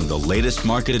 Having the latest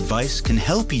market advice can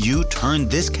help you turn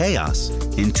this chaos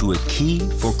into a key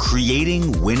for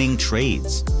creating winning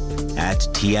trades. At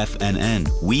TFNN,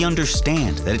 we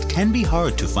understand that it can be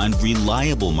hard to find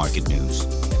reliable market news.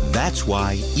 That's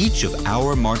why each of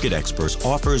our market experts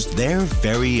offers their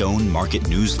very own market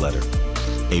newsletter,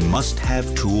 a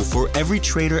must-have tool for every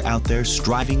trader out there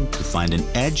striving to find an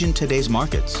edge in today's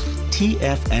markets.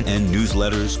 TFNN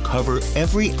newsletters cover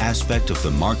every aspect of the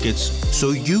markets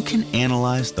so you can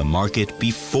analyze the market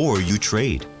before you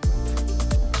trade.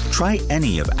 Try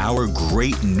any of our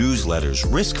great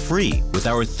newsletters risk-free with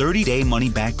our 30-day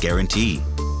money-back guarantee.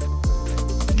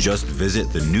 Just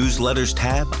visit the Newsletters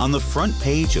tab on the front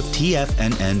page of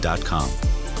TFNN.com.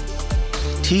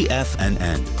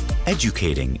 TFNN,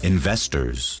 educating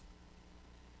investors.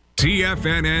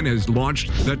 TFNN has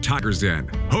launched the Tiger's Den.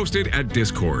 Hosted at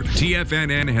Discord,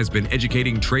 TFNN has been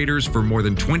educating traders for more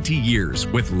than 20 years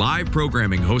with live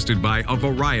programming hosted by a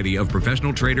variety of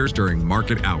professional traders during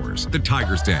market hours. The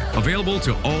Tiger's Den, available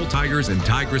to all tigers and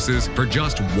tigresses for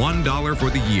just $1 for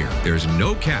the year. There's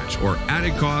no catch or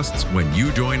added costs when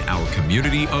you join our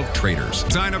community of traders.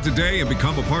 Sign up today and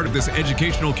become a part of this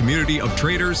educational community of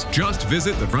traders. Just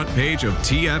visit the front page of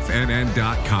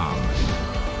TFNN.com.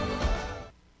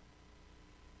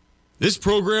 This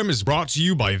program is brought to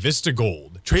you by Vista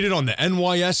Gold, traded on the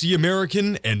NYSE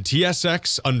American and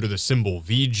TSX under the symbol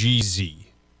VGZ.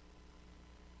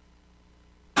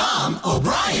 Tom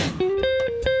O'Brien.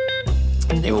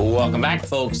 Hey, well, welcome back,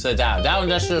 folks. Dow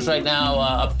Industrials right now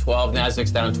up 12,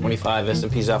 Nasdaq's down 25,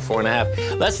 S&P's up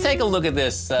 4.5. Let's take a look at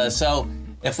this. So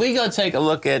if we go take a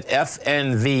look at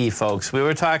FNV, folks, we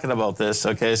were talking about this.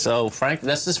 Okay, so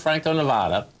this is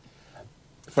Franco-Nevada.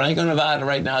 Franco-Nevada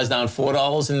right now is down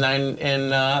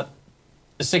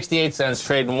 $4.68,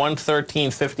 trading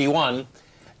 113.51.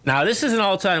 Now, this is an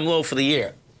all-time low for the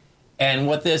year. And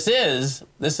what this is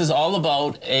all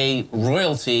about a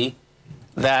royalty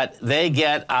that they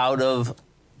get out of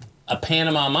a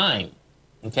Panama mine,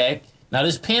 okay? Now,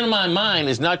 this Panama mine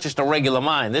is not just a regular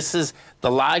mine. This is the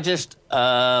largest,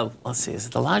 let's see, is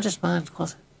it the largest mine?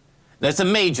 That's a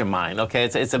major mine, okay?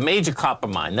 It's a major copper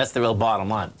mine. That's the real bottom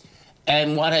line.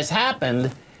 And what has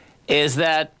happened is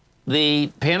that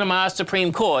the Panama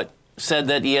Supreme Court said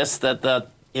that, yes, that the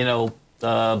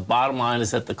bottom line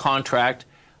is that the contract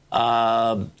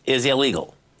is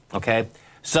illegal, okay?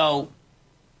 So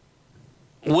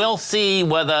we'll see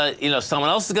whether,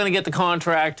 someone else is going to get the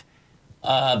contract,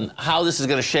 how this is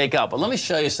going to shake out. But let me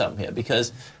show you something here,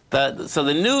 because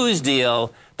the news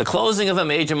deal, the closing of a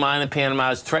major mine in Panama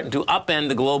has threatened to upend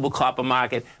the global copper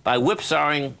market by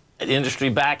whipsawing the industry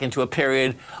back into a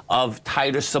period of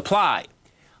tighter supply.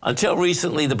 Until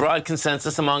recently, the broad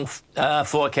consensus among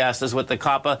forecasters was that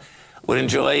copper would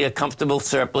enjoy a comfortable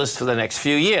surplus for the next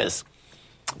few years.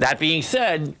 That being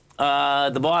said,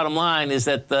 the bottom line is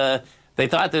that they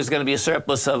thought there's going to be a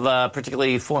surplus of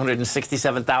particularly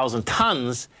 467,000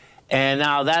 tons, and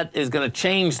now that is going to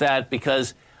change that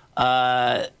because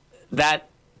that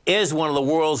is one of the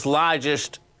world's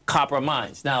largest copper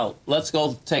mines. Now, let's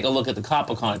go take a look at the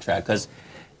copper contract, because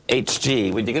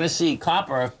HG, what you're going to see,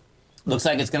 copper looks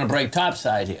like it's going to break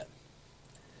topside here.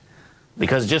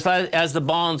 Because just as the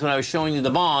bonds, when I was showing you the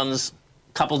bonds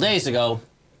a couple days ago,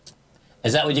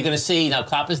 is that what you're going to see? Now,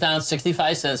 copper's down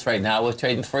 65 cents right now. We're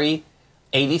trading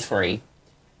 3.83.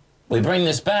 We bring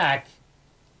this back,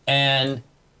 and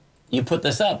you put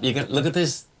this up. You can look at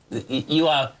this. You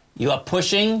are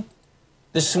pushing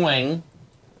the swing,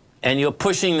 and you're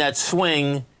pushing that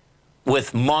swing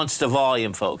with monster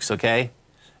volume, folks, okay?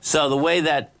 So the way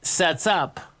that sets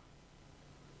up,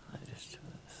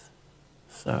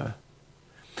 the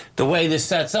way this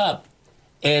sets up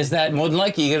is that more than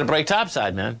likely you're going to break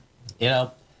topside, man,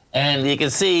 And you can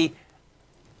see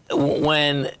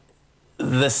when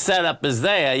the setup is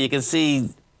there, you can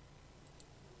see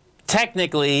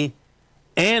technically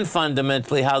and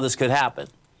fundamentally how this could happen,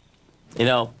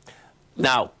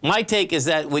 Now, my take is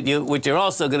that what you're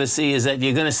also going to see is that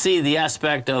you're going to see the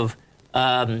aspect of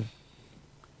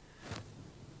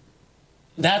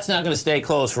that's not going to stay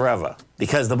closed forever,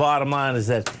 because the bottom line is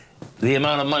that the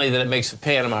amount of money that it makes for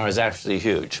Panama is actually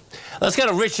huge. Let's go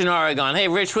to Rich in Oregon. Hey,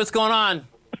 Rich, what's going on?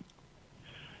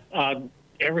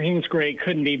 Everything's great.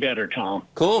 Couldn't be better, Tom.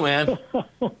 Cool, man.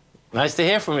 Nice to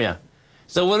hear from you.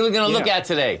 So what are we going to look at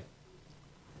today?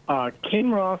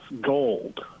 Kinross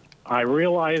Gold. I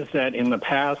realize that in the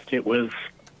past it was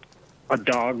a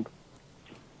dog,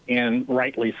 and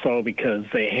rightly so, because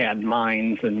they had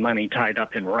mines and money tied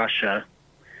up in Russia,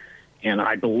 and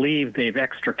I believe they've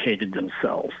extricated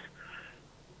themselves.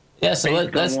 Yeah, so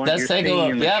let's take a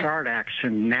look. The chart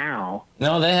action now.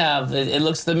 No, they have. It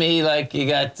looks to me like you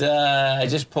got. I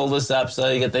just pulled this up, so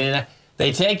you get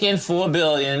they take in $4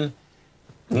 billion.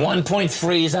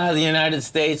 1.3 is out of the United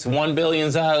States. 1 billion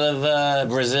is out of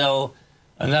Brazil.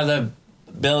 Another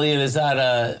billion is out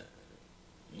of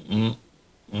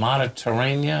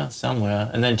Mediterranean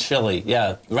somewhere, and then Chile.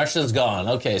 Yeah, Russia's gone.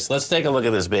 Okay, so let's take a look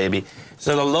at this, baby.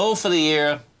 So the low for the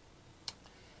year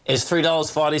is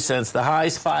 $3.40. The high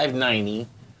is $5.90.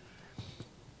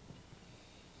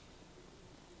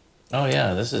 Oh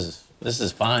yeah, this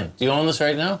is fine. Do you own this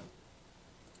right now?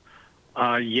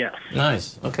 Yes.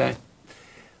 Nice. Okay.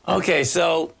 Okay,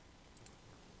 so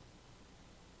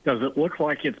does it look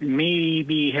like it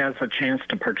maybe has a chance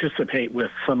to participate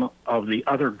with some of the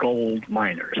other gold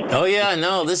miners? Oh yeah,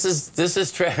 no, this is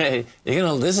trading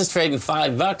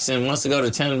 $5 and wants to go to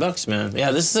 $10, man.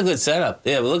 Yeah, this is a good setup.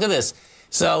 Yeah, but look at this.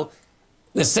 So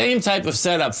the same type of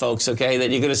setup, folks, okay, that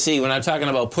you're going to see when I'm talking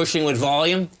about pushing with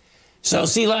volume. So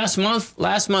see, last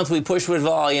month we pushed with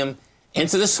volume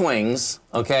into the swings,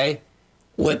 okay,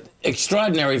 with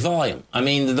extraordinary volume. I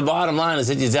mean, the bottom line is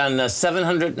that you've done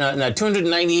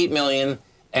 298 million,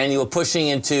 and you were pushing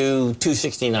into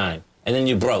 269, and then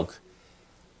you broke.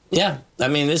 Yeah, I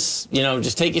mean, this,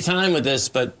 just take your time with this,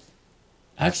 but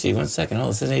actually, 1 second. Oh,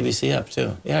 it's an ABC up,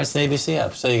 too. Yeah, it's an ABC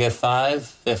up. So you get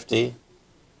 550,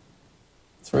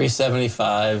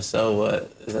 375, so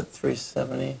is that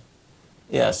 370?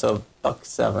 Yeah, so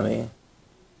 $1.70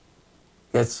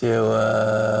 gets you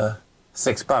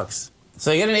 $6.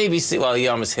 So you get an ABC. Well, you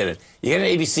almost hit it. You get an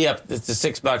ABC up to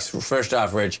 $6 first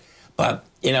off, Rich. But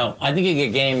I think you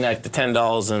get game at the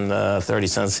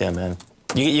 $10.30 here, man.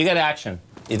 You get action.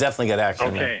 You definitely get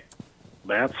action. Okay,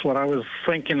 that's what I was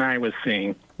thinking. I was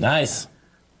seeing. Nice.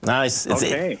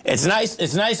 Okay. It's nice.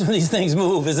 It's nice when these things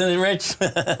move, isn't it, Rich?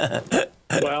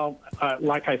 Well,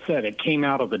 like I said, it came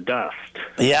out of the dust.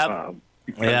 Yep.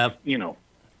 Because,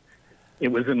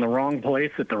 it was in the wrong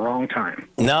place at the wrong time.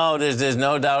 No, there's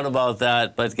no doubt about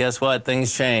that. But guess what?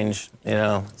 Things change,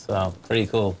 so pretty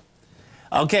cool.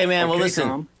 Okay, man. Well, listen,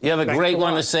 Tom, you have a great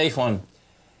one, a safe one.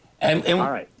 And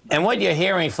all right. And what you're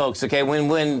hearing, folks, okay,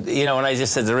 when I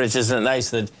just said to Rich, isn't it nice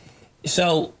that,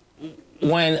 so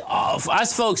when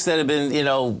us folks that have been,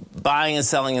 buying and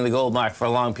selling in the gold market for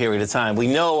a long period of time, we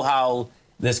know how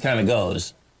this kind of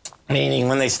goes. Meaning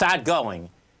when they start going,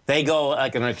 they go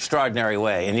like an extraordinary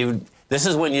way. And this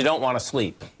is when you don't want to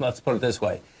sleep. Let's put it this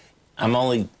way. I'm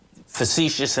only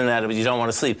facetious in that, but you don't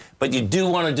want to sleep. But you do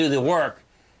want to do the work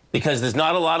because there's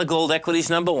not a lot of gold equities,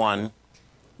 number one.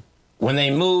 When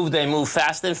they move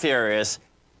fast and furious.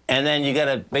 And then you got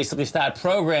to basically start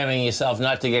programming yourself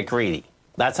not to get greedy.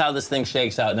 That's how this thing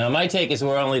shakes out. Now, my take is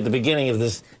we're only at the beginning of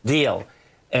this deal.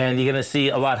 And you're going to see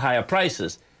a lot higher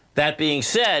prices. That being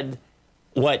said,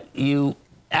 what you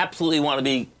absolutely want to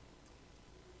be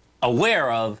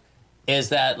aware of is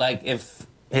that, like,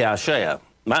 I'll show you.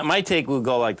 My take would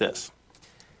go like this,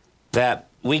 that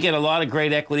we get a lot of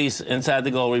great equities inside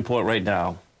the gold report right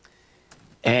now.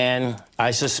 And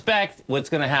I suspect what's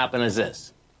going to happen is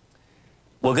this.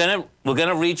 We're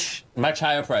gonna reach much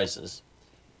higher prices.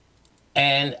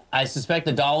 And I suspect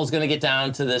the dollar's going to get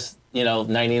down to this,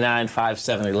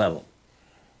 99.570 level.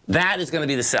 That is going to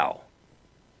be the sell.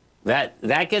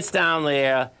 That gets down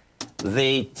there.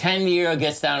 The 10-year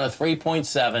gets down to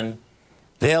 3.7.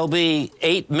 There'll be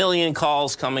 8 million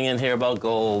calls coming in here about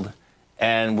gold,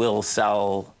 and we'll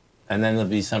sell, and then there'll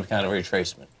be some kind of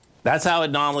retracement. That's how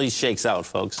it normally shakes out,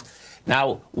 folks.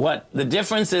 Now, what the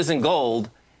difference is in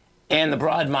gold and the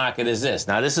broad market is this.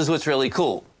 Now, this is what's really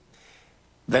cool.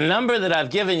 The number that I've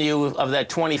given you of that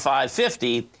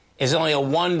 2550 is only a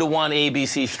 1-to-1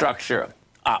 ABC structure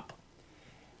up.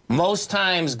 Most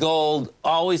times, gold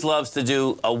always loves to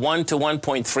do a 1 to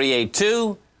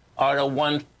 1.382 or a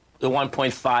 1 to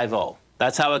 1.50.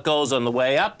 That's how it goes on the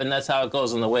way up, and that's how it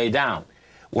goes on the way down.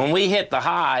 When we hit the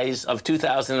highs of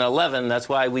 2011, that's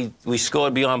why we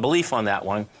scored beyond belief on that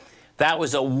one. That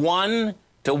was a 1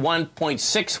 to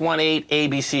 1.618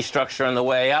 ABC structure on the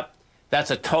way up.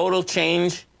 That's a total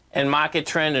change in market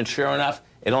trend, and sure enough,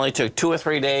 it only took 2 or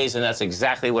 3 days, and that's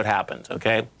exactly what happened,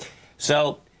 okay?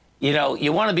 So,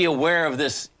 you want to be aware of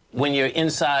this when you're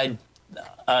inside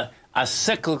a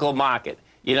cyclical market.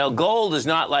 Gold is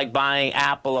not like buying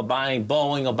Apple or buying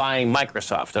Boeing or buying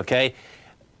Microsoft, okay?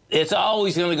 It's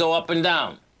always going to go up and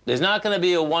down. There's not going to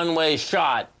be a one-way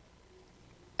shot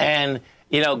and,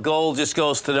 gold just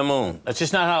goes to the moon.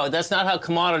 That's not how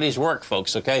commodities work,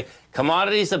 folks, okay?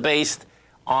 Commodities are based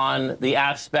on the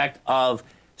aspect of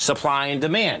supply and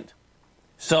demand.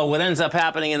 So what ends up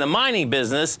happening in the mining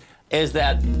business is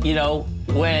that,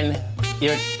 when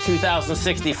you're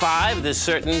 2065, there's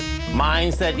certain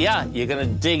mines that, yeah, you're going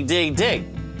to dig.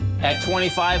 At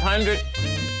 2,500,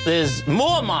 there's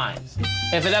more mines.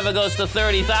 If it ever goes to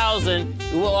 30,000,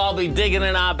 we'll all be digging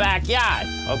in our backyard,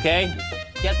 okay?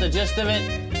 Get the gist of it?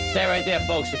 Stay right there,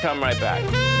 folks. We'll come right back.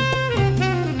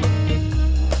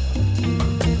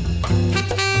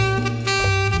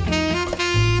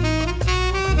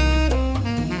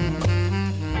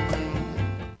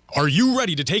 Are you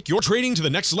ready to take your trading to the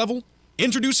next level?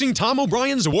 Introducing Tom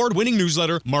O'Brien's award-winning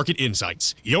newsletter, Market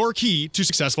Insights, your key to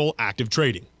successful active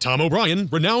trading. Tom O'Brien,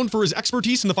 renowned for his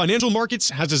expertise in the financial markets,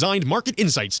 has designed Market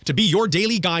Insights to be your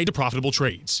daily guide to profitable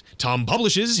trades. Tom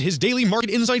publishes his daily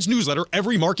Market Insights newsletter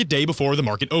every market day before the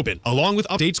market open, along with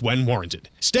updates when warranted.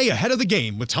 Stay ahead of the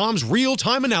game with Tom's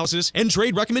real-time analysis and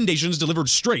trade recommendations delivered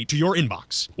straight to your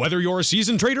inbox. Whether you're a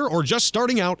seasoned trader or just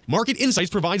starting out, Market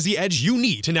Insights provides the edge you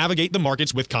need to navigate the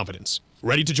markets with confidence.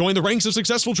 Ready to join the ranks of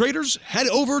successful traders? Head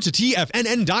over to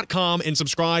TFNN.com and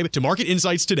subscribe to Market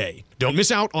Insights today. Don't miss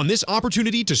out on this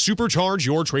opportunity to supercharge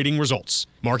your trading results.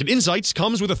 Market Insights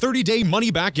comes with a 30-day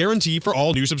money-back guarantee for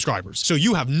all new subscribers, so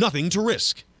you have nothing to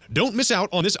risk. Don't miss out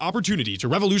on this opportunity to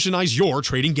revolutionize your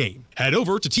trading game. Head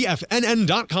over to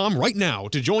TFNN.com right now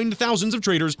to join the thousands of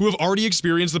traders who have already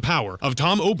experienced the power of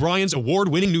Tom O'Brien's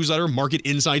award-winning newsletter, Market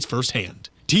Insights, firsthand.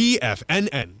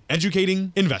 TFNN,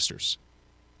 educating investors.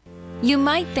 You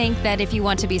might think that if you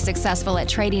want to be successful at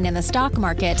trading in the stock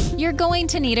market, you're going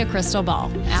to need a crystal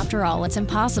ball. After all, it's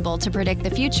impossible to predict the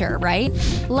future, right?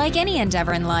 Like any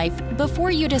endeavor in life,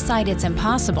 before you decide it's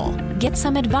impossible, get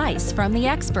some advice from the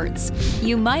experts.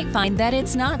 You might find that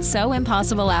it's not so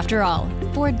impossible after all.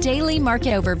 For daily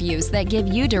market overviews that give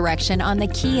you direction on the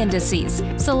key indices,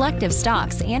 selective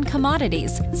stocks, and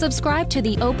commodities, subscribe to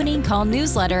the Opening Call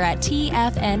newsletter at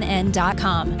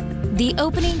TFNN.com. The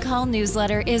Opening Call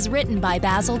newsletter is written by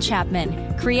Basil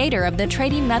Chapman, creator of the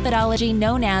trading methodology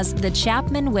known as the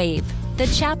Chapman Wave. The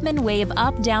Chapman Wave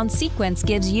up-down sequence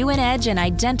gives you an edge in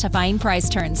identifying price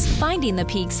turns, finding the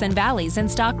peaks and valleys in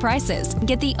stock prices.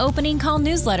 Get the Opening Call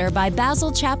newsletter by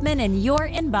Basil Chapman in your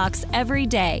inbox every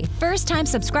day. First-time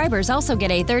subscribers also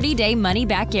get a 30-day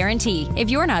money-back guarantee. If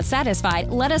you're not satisfied,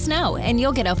 let us know, and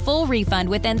you'll get a full refund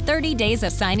within 30 days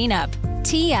of signing up.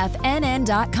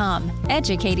 TFNN.com,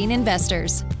 educating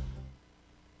investors.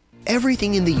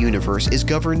 Everything in the universe is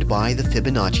governed by the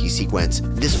Fibonacci sequence.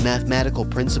 This mathematical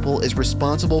principle is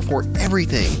responsible for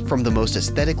everything from the most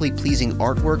aesthetically pleasing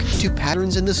artwork to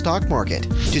patterns in the stock market.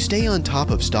 To stay on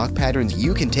top of stock patterns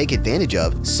you can take advantage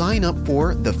of, sign up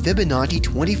for the Fibonacci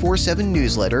 24/7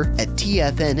 newsletter at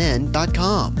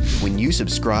TFNN.com. When you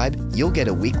subscribe, you'll get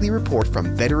a weekly report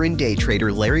from veteran day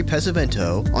trader Larry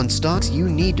Pesavento on stocks you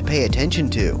need to pay attention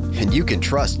to. And you can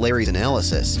trust Larry's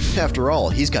analysis. After all,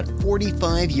 he's got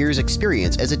 45 years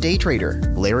experience as a day trader.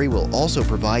 Larry will also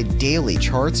provide daily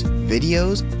charts,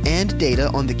 videos, and data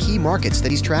on the key markets that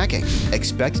he's tracking.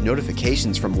 Expect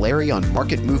notifications from Larry on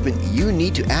market movement you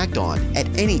need to act on at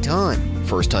any time.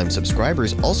 First-time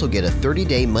subscribers also get a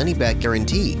 30-day money-back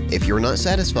guarantee. If you're not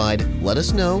satisfied, let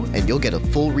us know and you'll get a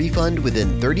full refund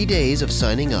within 30 days of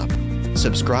signing up.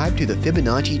 Subscribe to the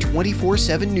Fibonacci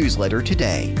 24/7 newsletter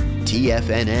today.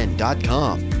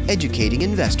 TFNN.com, educating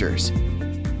investors.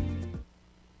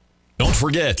 Don't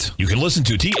forget, you can listen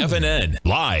to TFNN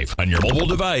live on your mobile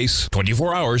device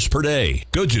 24 hours per day.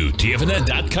 Go to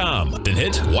TFNN.com, then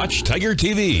hit Watch Tiger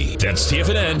TV. That's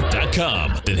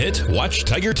TFNN.com, then hit Watch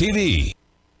Tiger TV.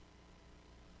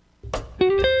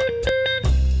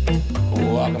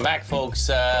 Welcome back, folks.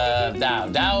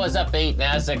 Dow is up 8,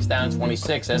 Nasdaq's down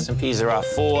 26, S&Ps are off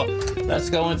 4.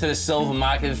 Let's go into the silver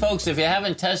market. Folks, if you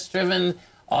haven't test-driven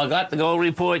or got the gold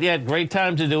report yet, great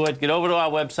time to do it. Get over to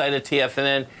our website at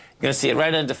TFNN. You're going to see it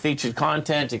right under featured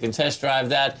content. You can test drive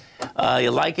that.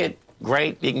 You like it,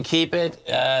 great. You can keep it.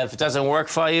 If it doesn't work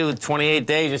for you, 28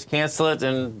 days, just cancel it.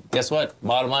 And guess what?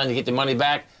 Bottom line, you get your money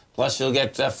back. Plus, you'll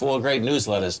get 4 great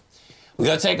newsletters. We're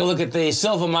going to take a look at the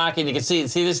silver market. You can see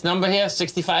this number here,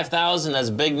 65,000.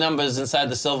 That's big numbers inside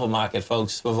the silver market,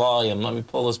 folks, for volume. Let me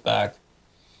pull this back.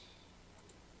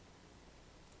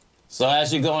 So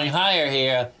as you're going higher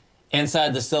here,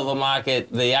 inside the silver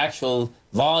market, the actual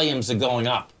volumes are going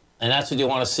up. And that's what you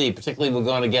want to see, particularly we're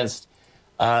going against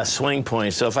swing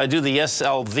points. So if I do the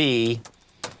SLV,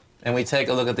 and we take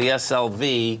a look at the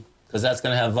SLV, because that's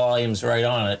going to have volumes right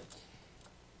on it,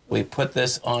 we put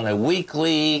this on a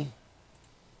weekly.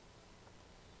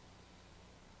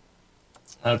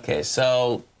 Okay,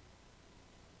 so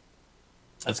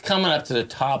it's coming up to the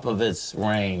top of its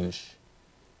range.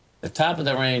 The top of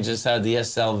the range inside the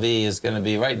SLV is going to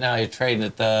be, right now you're trading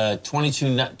at the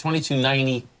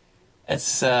 2290.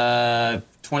 It's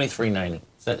 2390.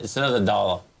 It's another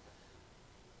 $1.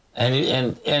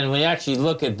 And when you actually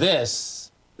look at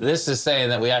this, this is saying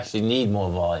that we actually need more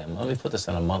volume. Let me put this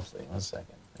on a monthly. 1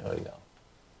 second. There we go.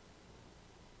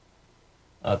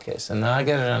 Okay, so now I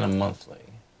get it on a monthly.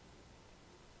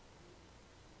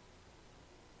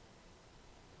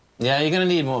 Yeah, you're going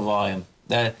to need more volume.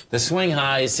 The swing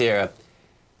highs here,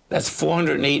 that's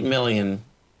 408 million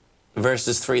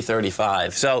versus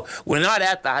 335. So we're not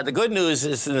at the high. The good news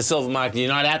is in the silver market, you're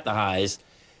not at the highs.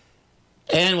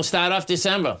 And we'll start off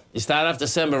December. You start off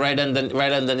December right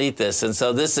underneath this. And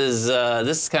so this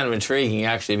is kind of intriguing,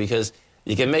 actually, because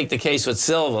you can make the case with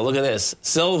silver. Look at this.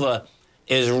 Silver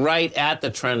is right at the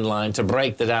trend line to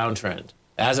break the downtrend.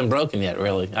 It hasn't broken yet,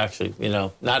 really, actually. You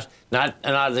know, not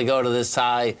in order to go to this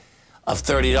high of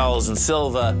 $30 in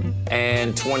silver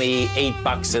and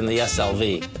 $28 in the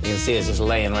SLV. You can see it's just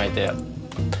laying right there.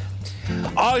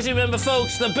 Always remember,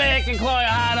 folks, the bear can claw your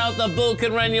heart out, the bull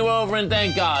can run you over, and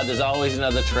thank God there's always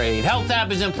another trade. Health,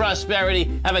 happiness, and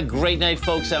prosperity. Have a great night,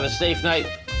 folks. Have a safe night.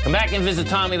 Come back and visit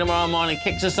Tommy tomorrow morning.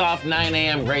 Kicks us off 9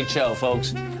 a.m. Great show,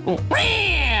 folks. Go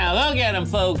get him,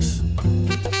 folks.